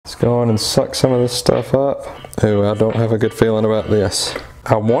Go on and suck some of this stuff up. Ooh, I don't have a good feeling about this.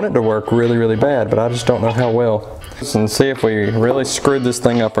 I want it to work really, really bad, but I just don't know how well. And see if we really screwed this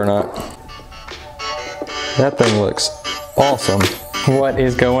thing up or not. That thing looks awesome. What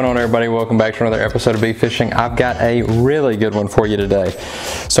is going on, everybody? Welcome back to another episode of Beef Fishing. I've got a really good one for you today.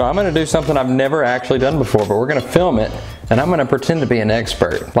 So I'm going to do something I've never actually done before, but we're going to film it and I'm going to pretend to be an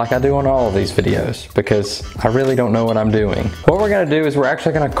expert like I do on all of these videos because I really don't know what I'm doing. What we're going to do is we're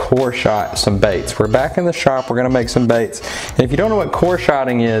actually going to core shot some baits. We're back in the shop, we're going to make some baits. And if you don't know what core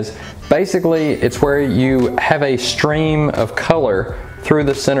shotting is, basically it's where you have a stream of color through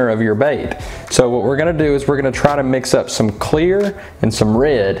the center of your bait. So what we're going to do is we're going to try to mix up some clear and some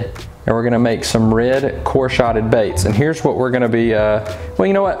red, and we're going to make some red core shotted baits. And here's what we're going to be, well,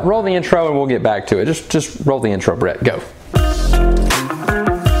 you know what, roll the intro and we'll get back to it. Just roll the intro, Brett, go.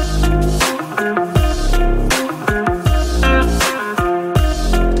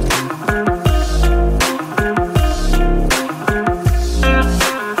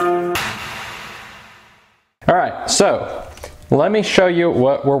 All right, so let me show you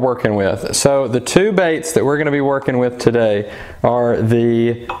what we're working with. So the two baits that we're going to be working with today are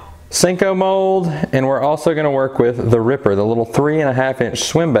the Senko mold, and we're also going to work with the Ripper, the little 3.5-inch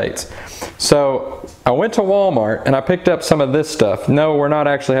swim baits. So I went to Walmart and I picked up some of this stuff. No, we're not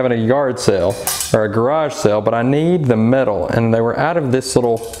actually having a yard sale or a garage sale, but I need the metal, and they were out of this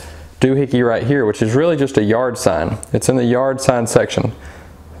little doohickey right here, which is really just a yard sign. It's in the yard sign section.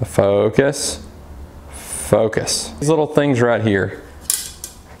 Focus. Focus. These little things right here.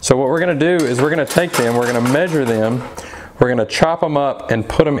 So what we're going to do is we're going to take them, we're going to measure them, we're going to chop them up and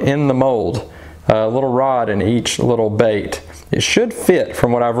put them in the mold. A little rod in each little bait. It should fit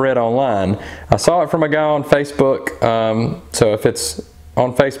from what I've read online. I saw it from a guy on Facebook, so if it's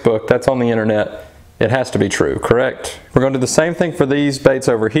on Facebook, that's on the internet. It has to be true, correct? We're going to do the same thing for these baits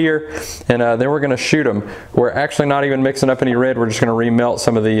over here, and then we're going to shoot them. We're actually not even mixing up any red. We're just going to remelt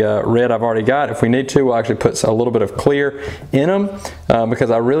some of the red I've already got. If we need to, we'll actually put a little bit of clear in them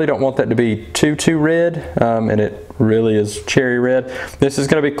because I really don't want that to be too red, and it really is cherry red. This is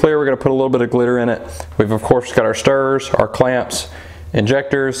going to be clear. We're going to put a little bit of glitter in it. We've of course got our stirrers, our clamps,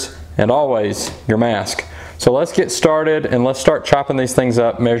 injectors, and always your mask. So let's get started and let's start chopping these things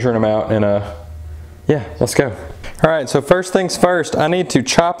up, measuring them out, and yeah, let's go. All right, so first things first, I need to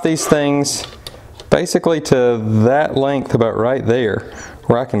chop these things basically to that length about right there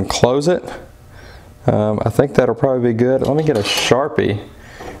where I can close it. I think that'll probably be good. Let me get a Sharpie.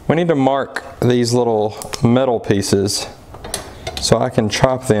 We need to mark these little metal pieces so I can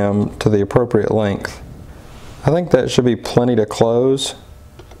chop them to the appropriate length. I think that should be plenty to close.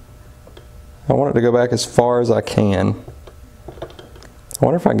 I want it to go back as far as I can. I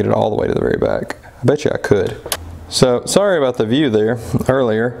wonder if I can get it all the way to the very back. I bet you I could. So, sorry about the view there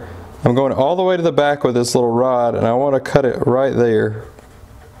earlier. I'm going all the way to the back with this little rod, and I want to cut it right there,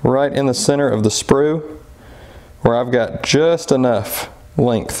 right in the center of the sprue, where I've got just enough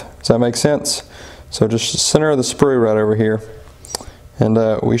length. Does that make sense? So just the center of the sprue right over here,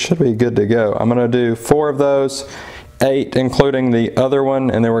 and we should be good to go. I'm going to do 4 of those, 8 including the other one,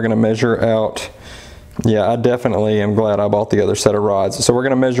 and then we're going to measure out. Yeah, I definitely am glad I bought the other set of rods. So we're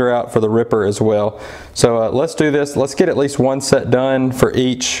going to measure out for the Ripper as well. So let's do this. Let's get at least 1 set done for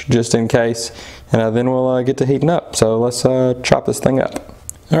each, just in case, and then we'll get to heating up. So let's chop this thing up.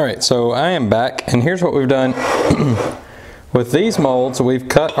 All right, so I am back, and here's what we've done. With these molds, we've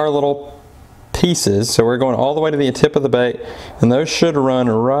cut our little pieces, so we're going all the way to the tip of the bait, and those should run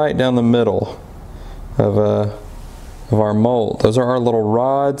right down the middle of our mold. Those are our little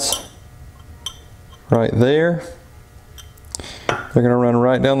rods. Right there. They're going to run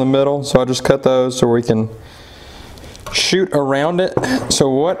right down the middle, so I just cut those so we can shoot around it. So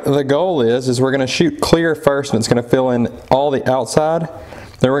what the goal is we're going to shoot clear first, and it's going to fill in all the outside.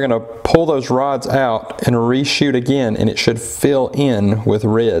 Then we're going to pull those rods out and reshoot again, and it should fill in with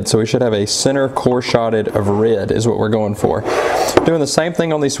red. So we should have a center core shotted of red is what we're going for. Doing the same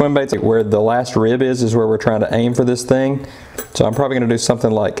thing on these swim baits, where the last rib is where we're trying to aim for this thing. So I'm probably going to do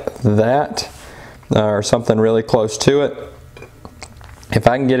something like that. Or something really close to it. If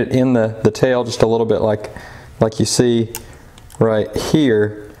I can get it in the tail just a little bit like you see right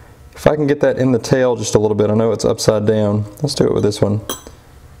here, if I can get that in the tail just a little bit, I know it's upside down. Let's do it with this one.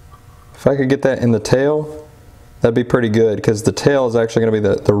 If I could get that in the tail, that'd be pretty good, because the tail is actually going to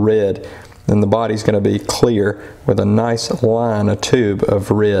be the red, and the body's going to be clear with a nice line, a tube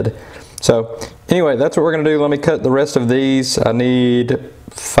of red. So anyway, that's what we're going to do. Let me cut the rest of these. I need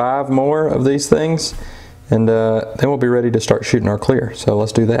 5 more of these things, and then we'll be ready to start shooting our clear. So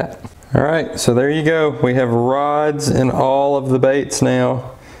let's do that. All right, so there you go. We have rods in all of the baits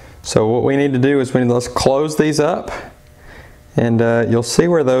now. So what we need to do is let's close these up, and you'll see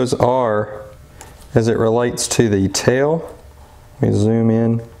where those are as it relates to the tail. Let me zoom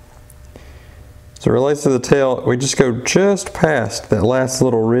in. As it relates to the tail, we just go just past that last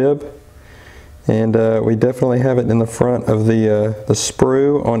little rib, and we definitely have it in the front of the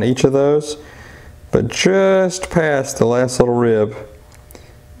sprue on each of those, but just past the last little rib.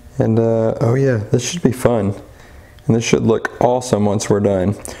 And oh yeah, this should be fun. And this should look awesome once we're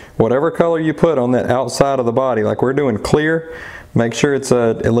done. Whatever color you put on that outside of the body, like we're doing clear, make sure it's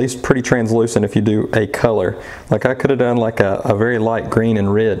at least pretty translucent if you do a color. Like I could have done like a very light green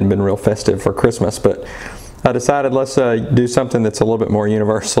and red and been real festive for Christmas, but I decided let's do something that's a little bit more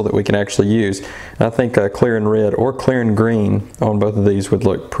universal that we can actually use. And I think clear and red or clear and green on both of these would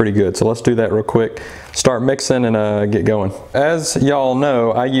look pretty good. So let's do that real quick. Start mixing and get going. As y'all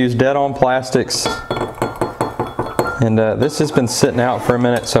know, I use Dead On Plastics. And this has been sitting out for a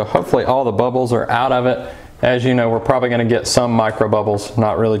minute, so hopefully all the bubbles are out of it. As you know, we're probably going to get some micro bubbles.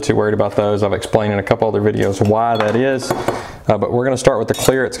 Not really too worried about those. I've explained in a couple other videos why that is. But we're going to start with the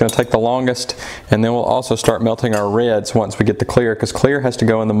clear. It's going to take the longest, and then we'll also start melting our reds once we get the clear, because clear has to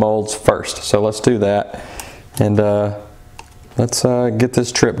go in the molds first. So let's do that, and let's get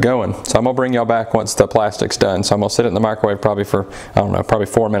this trip going. So I'm going to bring y'all back once the plastic's done. So I'm going to sit it in the microwave probably for, I don't know, probably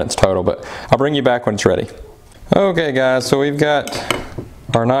 4 minutes total, but I'll bring you back when it's ready. Okay guys, so we've got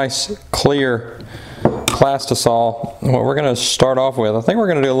our nice clear plastisol. What we're going to start off with, I think we're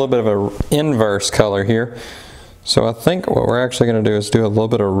going to do a little bit of an inverse color here. So I think what we're actually going to do is do a little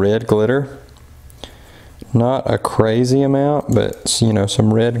bit of red glitter. Not a crazy amount, but you know,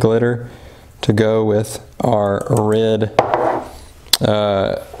 some red glitter to go with our red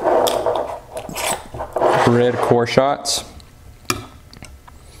red core shots.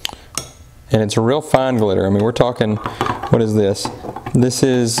 And it's a real fine glitter. I mean, we're talking, what is this? This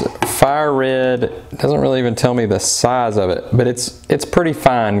is fire red. It doesn't really even tell me the size of it, but it's pretty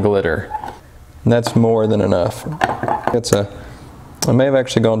fine glitter. And that's more than enough. I may have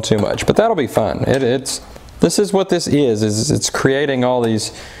actually gone too much, but that'll be fun. This is what this is it's creating all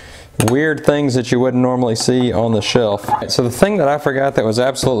these weird things that you wouldn't normally see on the shelf. So the thing that I forgot that was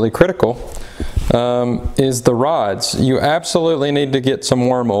absolutely critical is the rods. You absolutely need to get some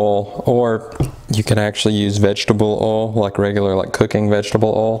worm oil, or you can actually use vegetable oil, like regular, like cooking vegetable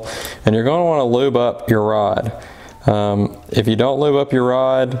oil. And you're going to want to lube up your rod. If you don't lube up your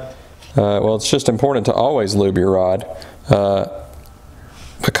rod, well, it's just important to always lube your rod.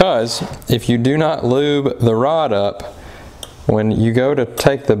 Because if you do not lube the rod up, when you go to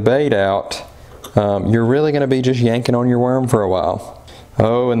take the bait out, you're really going to be just yanking on your worm for a while.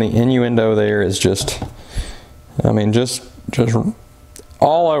 Oh, and the innuendo there is just, I mean, just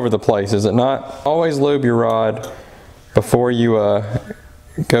all over the place, is it not? Always lube your rod before you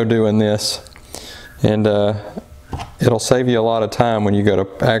go doing this, and it'll save you a lot of time when you go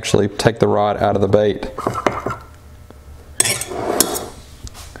to actually take the rod out of the bait.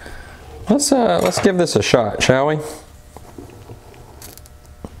 Let's give this a shot, shall we?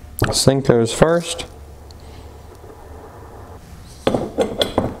 Sink those first.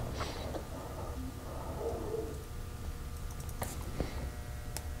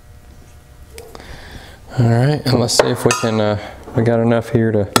 Alright, and let's see if we can, we got enough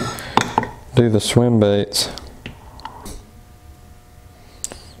here to do the swim baits.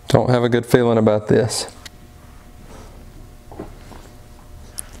 Don't have a good feeling about this.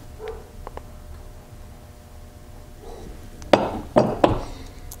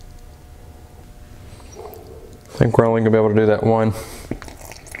 I think we're only going to be able to do that one.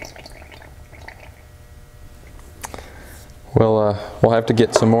 We'll have to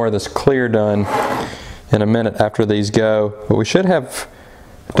get some more of this clear done in a minute after these go, but we should have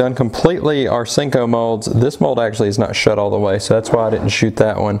done completely our Senko molds. This mold actually is not shut all the way, so that's why I didn't shoot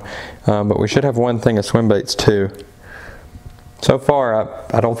that one, but we should have one thing of swim baits too. So far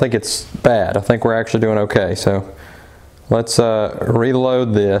I don't think it's bad. I think we're actually doing okay, so let's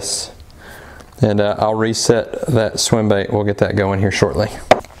reload this, and I'll reset that swim bait. We'll get that going here shortly.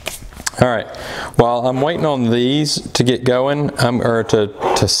 Alright, while I'm waiting on these to get going, or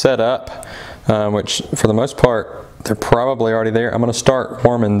to set up, which for the most part they're probably already there, I'm going to start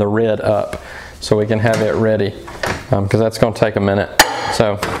warming the red up so we can have it ready, because that's going to take a minute.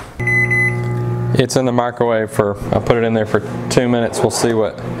 So it's in the microwave for, I put it in there for 2 minutes. We'll see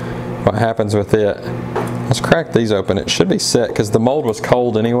what happens with it. Let's crack these open. It should be set because the mold was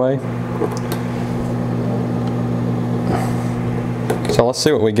cold anyway. So let's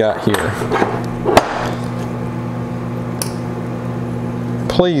see what we got here.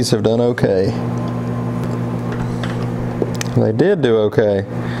 Please have done okay. They did do okay.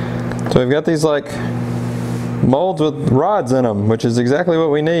 So we've got these like molds with rods in them, which is exactly what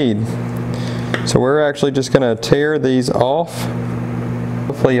we need. So we're actually just going to tear these off.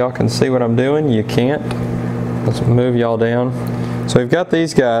 Hopefully y'all can see what I'm doing. You can't. Let's move y'all down. So we've got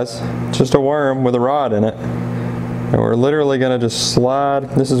these guys, just a worm with a rod in it. And we're literally going to just slide,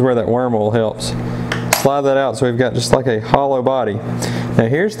 this is where that worm will helps. Slide that out so we've got just like a hollow body. Now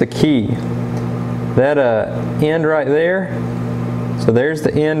here's the key. That end right there, so there's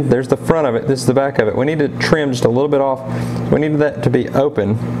the end, there's the front of it, this is the back of it. We need to trim just a little bit off. We need that to be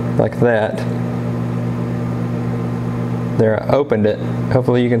open, like that. There, I opened it.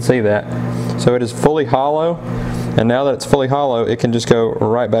 Hopefully you can see that. So it is fully hollow, and now that it's fully hollow, it can just go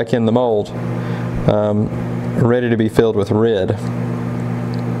right back in the mold, ready to be filled with red.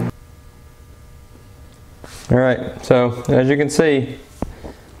 Alright, so as you can see,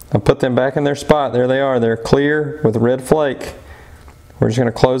 I put them back in their spot. There they are. They're clear with red flake. We're just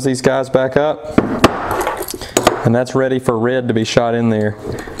going to close these guys back up, and that's ready for red to be shot in there,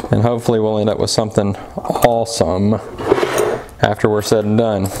 and hopefully we'll end up with something awesome after we're said and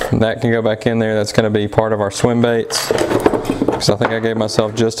done. And that can go back in there. That's going to be part of our swim baits, because I think I gave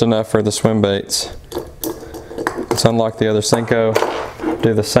myself just enough for the swim baits. Let's unlock the other Senko,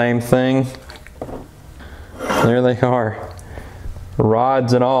 do the same thing. There they are,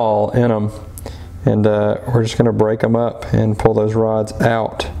 rods and all in them, and we're just going to break them up and pull those rods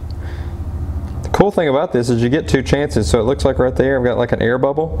out. The cool thing about this is you get two chances. So it looks like right there I've got like an air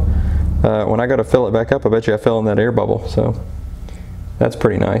bubble. When I go to fill it back up, I bet you I fill in that air bubble, so that's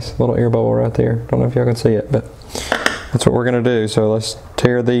pretty nice. Little air bubble right there. Don't know if y'all can see it, but that's what we're going to do. So let's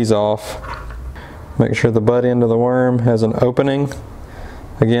tear these off. Make sure the butt end of the worm has an opening.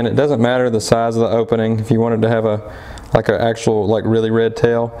 Again, it doesn't matter the size of the opening. If you wanted to have a like an actual like really red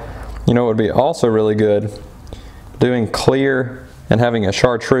tail, you know, it would be also really good doing clear and having a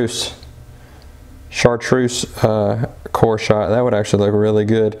chartreuse core shot. That would actually look really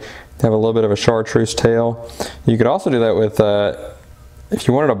good. Have a little bit of a chartreuse tail. You could also do that with if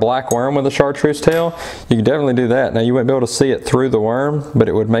you wanted a black worm with a chartreuse tail, you could definitely do that. Now you wouldn't be able to see it through the worm, but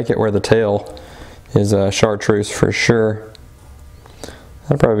it would make it where the tail is chartreuse for sure.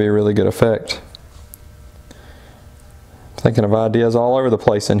 That'd probably be a really good effect. Thinking of ideas all over the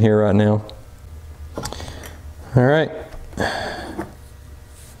place in here right now. Alright.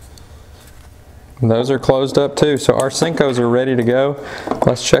 Those are closed up too. So our Senkos are ready to go.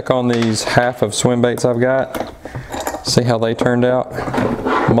 Let's check on these half of swim baits I've got. See how they turned out.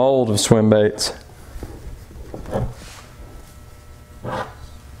 Mold of swim baits.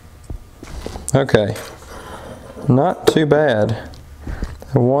 Okay. Not too bad.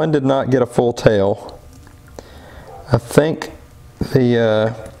 One did not get a full tail. I think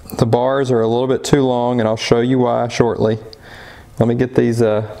the bars are a little bit too long, and I'll show you why shortly. Let me get these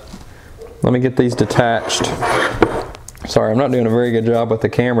detached. Sorry, I'm not doing a very good job with the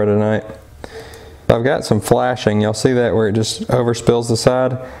camera tonight. I've got some flashing. Y'all see that where it just overspills the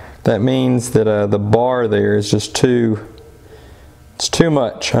side? That means that the bar there is just it's too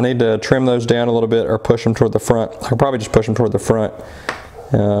much. I need to trim those down a little bit or push them toward the front. I could probably just push them toward the front.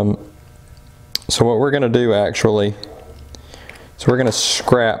 So what we're going to do actually is we're going to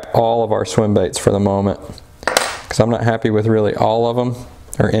scrap all of our swim baits for the moment, because I'm not happy with really all of them,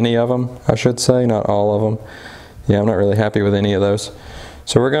 or any of them I should say, not all of them. Yeah, I'm not really happy with any of those.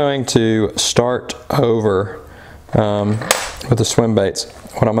 So we're going to start over with the swim baits.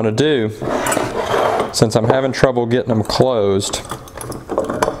 What I'm going to do, since I'm having trouble getting them closed,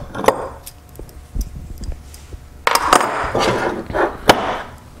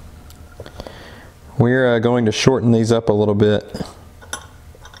 we're going to shorten these up a little bit.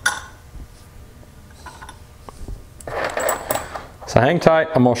 So hang tight,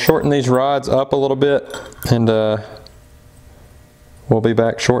 I'm going to shorten these rods up a little bit, and we'll be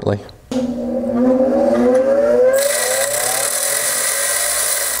back shortly.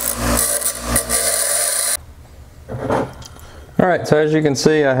 Alright, so as you can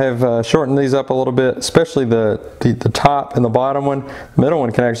see, I have shortened these up a little bit, especially the top and the bottom one. The middle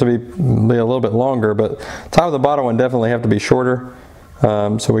one can actually be a little bit longer, but the top and the bottom one definitely have to be shorter.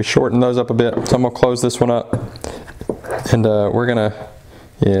 So we shorten those up a bit. So I'm going to close this one up, and we're going to,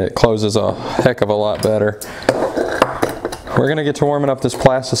 yeah, it closes a heck of a lot better. We're going to get to warming up this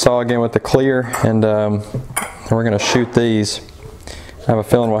Plastisol again with the clear, and we're going to shoot these. I have a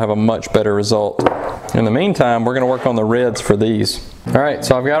feeling we'll have a much better result. In the meantime, we're going to work on the reds for these. Alright,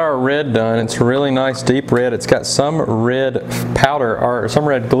 so I've got our red done. It's a really nice deep red. It's got some red powder or some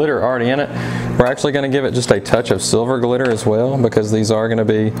red glitter already in it. We're actually going to give it just a touch of silver glitter as well, because these are going to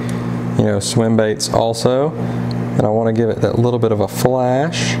be, you know, swim baits also. And I want to give it that little bit of a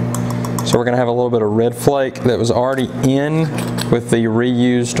flash. So we're gonna have a little bit of red flake that was already in with the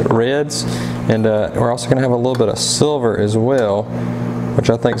reused reds. And we're also gonna have a little bit of silver as well, which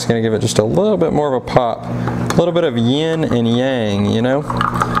I think is gonna give it just a little bit more of a pop. A little bit of yin and yang, you know?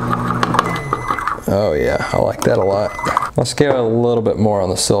 Oh yeah, I like that a lot. Let's give it a little bit more on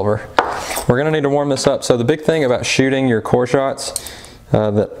the silver. We're gonna need to warm this up. So the big thing about shooting your core shots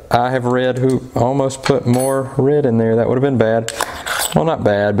that I have read, who almost put more red in there, that would have been bad. Well, not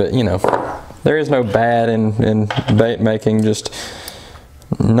bad, but you know, there is no bad in bait making, just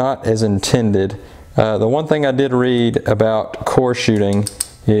not as intended. The one thing I did read about core shooting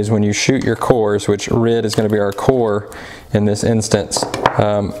is when you shoot your cores, which red is going to be our core in this instance,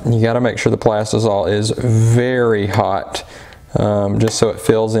 you got to make sure the plastisol is very hot, just so it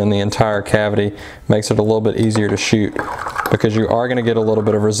fills in the entire cavity, makes it a little bit easier to shoot, because you are going to get a little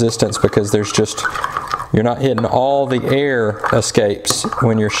bit of resistance because there's just, you're not hitting all the air escapes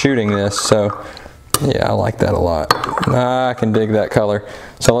when you're shooting this. So yeah, I like that a lot. I can dig that color.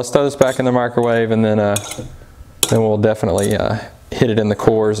 So let's throw this back in the microwave, and then we'll definitely hit it in the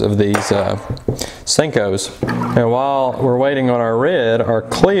cores of these Senkos. And while we're waiting on our red, our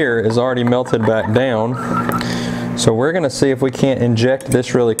clear is already melted back down. So we're gonna see if we can't inject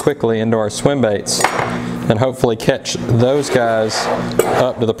this really quickly into our swim baits and hopefully catch those guys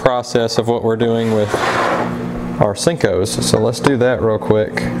up to the process of what we're doing with our Senkos. So let's do that real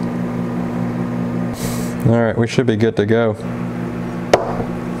quick. All right, we should be good to go.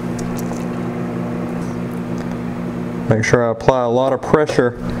 Make sure I apply a lot of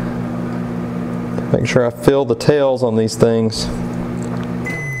pressure. Make sure I fill the tails on these things,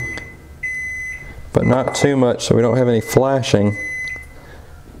 but not too much so we don't have any flashing.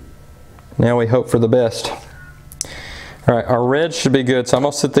 Now we hope for the best. All right, our reds should be good, so I'm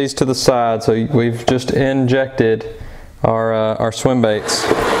gonna set these to the side. So we've just injected our swim baits.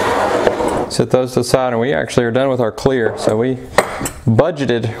 Set those to the side, and we actually are done with our clear, so we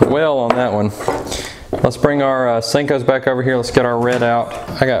budgeted well on that one. Let's bring our Senkos back over here. Let's get our red out.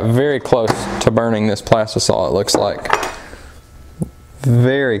 I got very close to burning this plastisol, it looks like.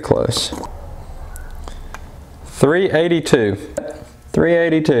 Very close. 382.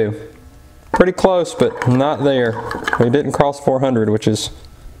 382. Pretty close, but not there. We didn't cross 400, which is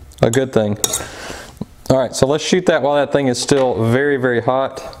a good thing. All right, so let's shoot that while that thing is still very, very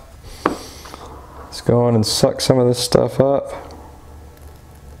hot. Let's go on and suck some of this stuff up.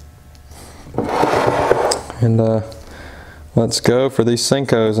 And let's go for these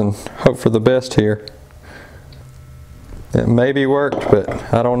Senkos and hope for the best here. It maybe worked,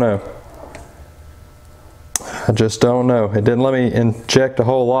 but I don't know. I just don't know. It didn't let me inject a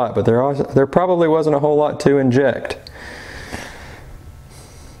whole lot, but there probably wasn't a whole lot to inject.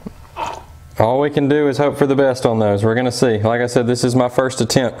 All we can do is hope for the best on those. We're gonna see. Like I said, this is my first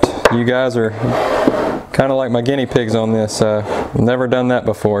attempt. You guys are kind of like my guinea pigs on this. I've never done that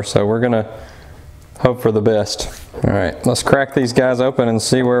before, so we're gonna hope for the best. All right, let's crack these guys open and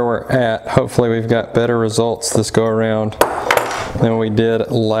see where we're at. Hopefully we've got better results this go around than we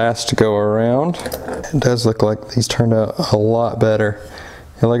did last go around. It does look like these turned out a lot better.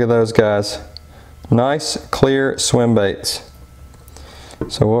 And look at those guys. Nice, clear swim baits.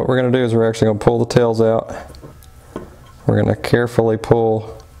 So what we're gonna do is we're actually gonna pull the tails out. We're gonna carefully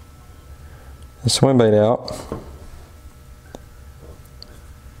pull the swim bait out.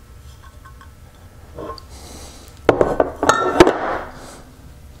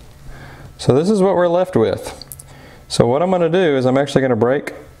 So this is what we're left with. So what I'm going to do is I'm actually going to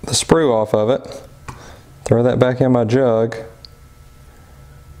break the sprue off of it, throw that back in my jug.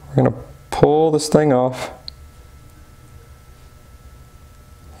 We're going to pull this thing off.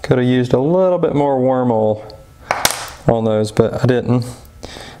 Could have used a little bit more worm oil on those, but I didn't.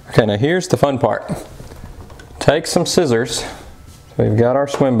 Okay, now here's the fun part. Take some scissors. We've got our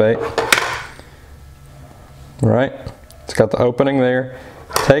swim bait. Right? It's got the opening there.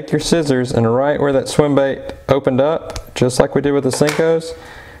 Take your scissors, and right where that swim bait opened up, just like we did with the Senkos,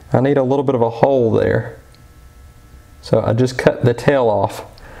 I need a little bit of a hole there. So I just cut the tail off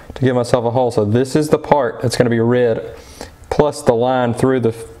to give myself a hole. So this is the part that's going to be red, plus the line through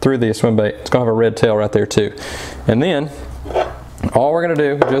the swim bait. It's going to have a red tail right there too. And then all we're going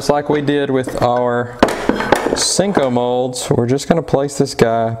to do, just like we did with our Senko molds, we're just going to place this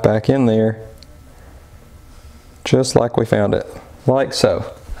guy back in there, just like we found it. Like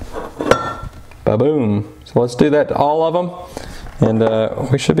so. Ba-boom. So let's do that to all of them, and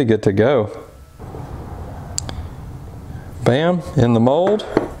we should be good to go. Bam, in the mold.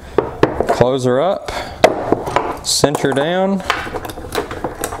 Close her up. Cinch her down.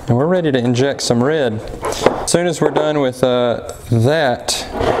 And we're ready to inject some red. As soon as we're done with that,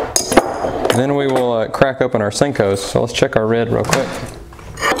 Then we will crack open our Senkos. So let's check our red real quick.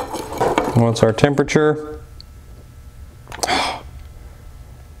 What's our temperature?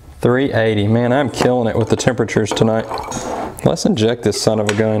 380. Man, I'm killing it with the temperatures tonight. Let's inject this son of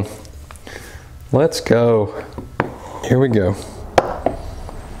a gun. Let's go. Here we go.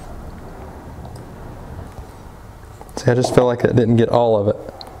 See, I just feel like it didn't get all of it.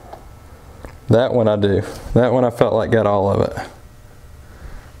 That one I do. That one I felt like got all of it.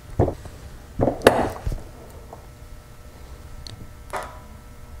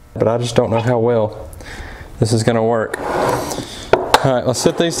 But I just don't know how well this is going to work. Alright, let's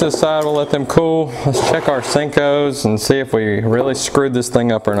set these to the side. We'll let them cool. Let's check our Senkos and see if we really screwed this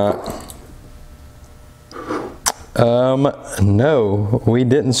thing up or not. No, we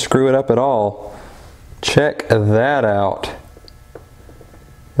didn't screw it up at all. Check that out.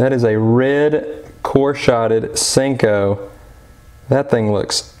 That is a red core-shotted Senko. That thing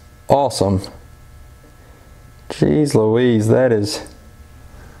looks awesome. Jeez Louise, that is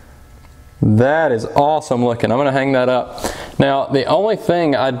awesome looking. I'm going to hang that up. Now, the only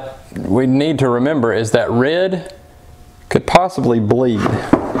thing we need to remember is that red could possibly bleed.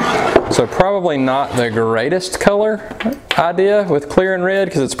 So probably not the greatest color idea with clear and red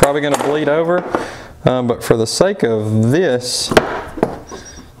because it's probably going to bleed over. But for the sake of this,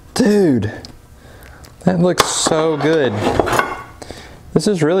 dude, that looks so good. This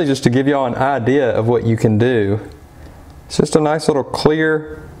is really just to give y'all an idea of what you can do. It's just a nice little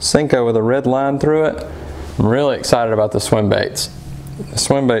clear Senko with a red line through it. I'm really excited about the swim baits. The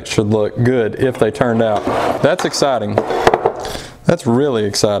swim baits should look good if they turned out. That's exciting. That's really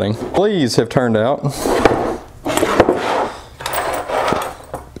exciting. Please have turned out.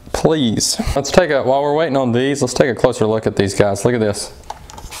 Please. While we're waiting on these, let's take a closer look at these guys. Look at this.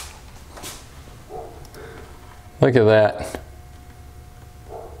 Look at that.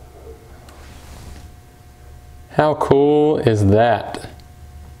 How cool is that?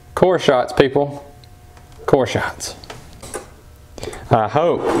 Core shots, people. Core shots. I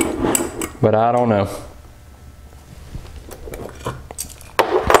hope, but I don't know.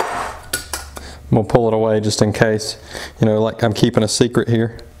 I'm gonna pull it away just in case, you know, like I'm keeping a secret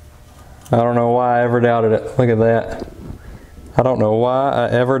here. I don't know why I ever doubted it. Look at that. I don't know why I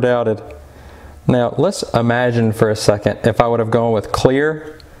ever doubted. Now, let's imagine for a second if I would have gone with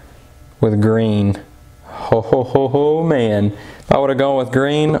clear with green. Ho, ho, ho, ho, man. If I would have gone with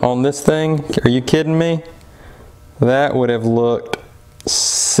green on this thing, are you kidding me? That would have looked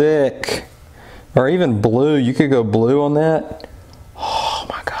sick. Or even blue, you could go blue on that. Oh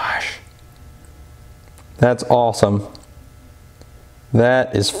my gosh. That's awesome.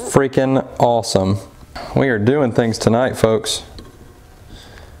 That is freaking awesome. We are doing things tonight, folks.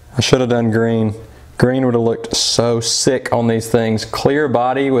 I should have done green. Green would have looked so sick on these things. Clear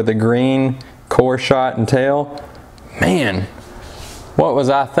body with a green core shot and tail. Man, what was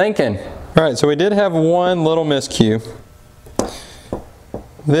I thinking? All right, so we did have one little miscue.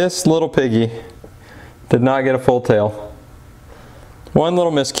 This little piggy did not get a full tail. One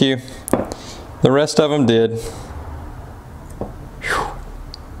little miscue. The rest of them did. Whew.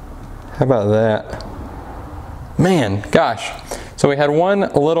 How about that? Man, gosh. So we had one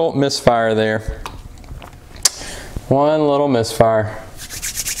little misfire there. One little misfire.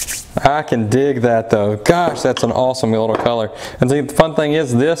 I can dig that though. Gosh, that's an awesome little color. And the fun thing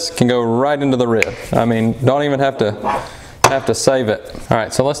is this can go right into the rib. I mean, don't even have to save it. All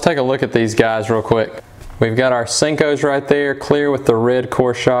right, so let's take a look at these guys real quick. We've got our Senkos right there, clear with the red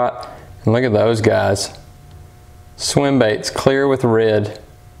core shot. And look at those guys. Swim baits, clear with red,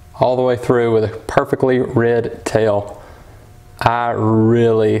 all the way through with a perfectly red tail. I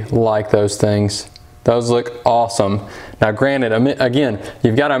really like those things. Those look awesome. Now granted, again,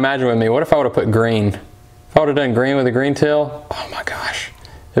 you've got to imagine with me, what if I would have put green? If I would have done green with a green tail, oh my gosh.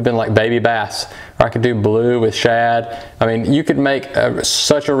 It'd been like baby bass. Or I could do blue with shad. I mean, you could make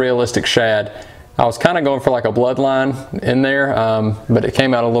such a realistic shad. I was kind of going for like a bloodline in there, but it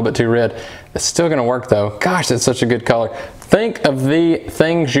came out a little bit too red. It's still gonna work though. Gosh, it's such a good color. Think of the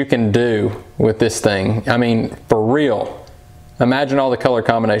things you can do with this thing. I mean, for real. Imagine all the color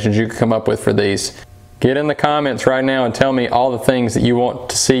combinations you could come up with for these. Get in the comments right now and tell me all the things that you want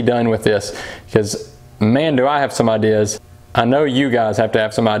to see done with this, because man, do I have some ideas. I know you guys have to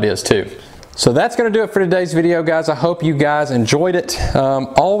have some ideas too. So that's going to do it for today's video, guys. I hope you guys enjoyed it.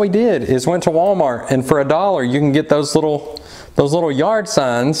 All we did is went to Walmart, and for $1 you can get those little yard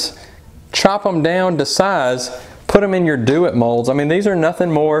signs, chop them down to size, put them in your Do It molds. I mean, these are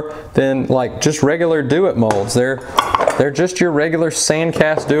nothing more than like just regular Do It molds. They're They're just your regular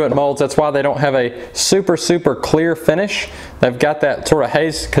Sandcast Do-It molds. That's why they don't have a super clear finish. They've got that sort of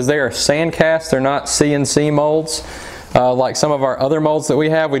haze because they are Sandcast. They're not CNC molds. Like some of our other molds that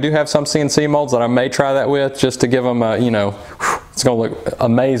we have. We do have some CNC molds that I may try that with just to give them a, you know, it's gonna look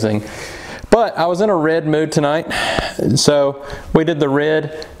amazing. But I was in a red mood tonight, so we did the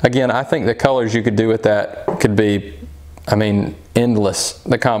red. Again, I think the colors you could do with that could be, I mean, endless,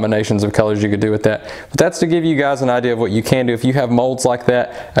 the combinations of colors you could do with that. But that's to give you guys an idea of what you can do if you have molds like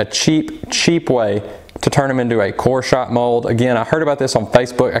that, a cheap way to turn them into a core shot mold. Again, I heard about this on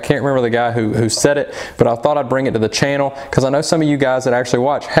Facebook. I can't remember the guy who said it, but I thought I'd bring it to the channel because I know some of you guys that actually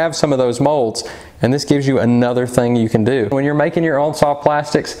watch have some of those molds, and this gives you another thing you can do. When you're making your own soft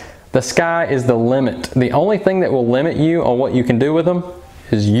plastics, the sky is the limit. The only thing that will limit you on what you can do with them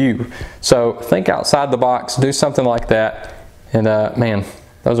is you. So think outside the box, do something like that, and man,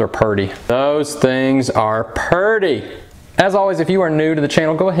 those are purty. Those things are purty. As always, if you are new to the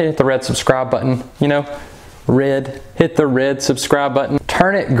channel, go ahead and hit the red subscribe button. You know, red, hit the red subscribe button.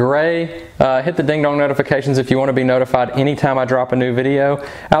 Turn it gray, hit the ding dong notifications if you want to be notified anytime I drop a new video.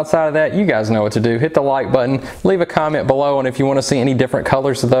 Outside of that, you guys know what to do. Hit the like button, leave a comment below, and if you want to see any different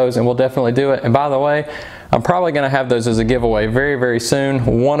colors of those, and we'll definitely do it. And by the way, I'm probably going to have those as a giveaway very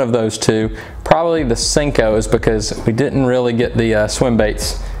soon. One of those two, probably the Senkos, because we didn't really get the swim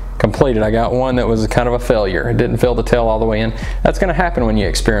baits completed. I got one that was kind of a failure. It didn't fill the tail all the way in. That's going to happen when you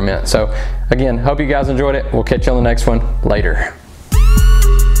experiment. So again, hope you guys enjoyed it. We'll catch you on the next one. Later.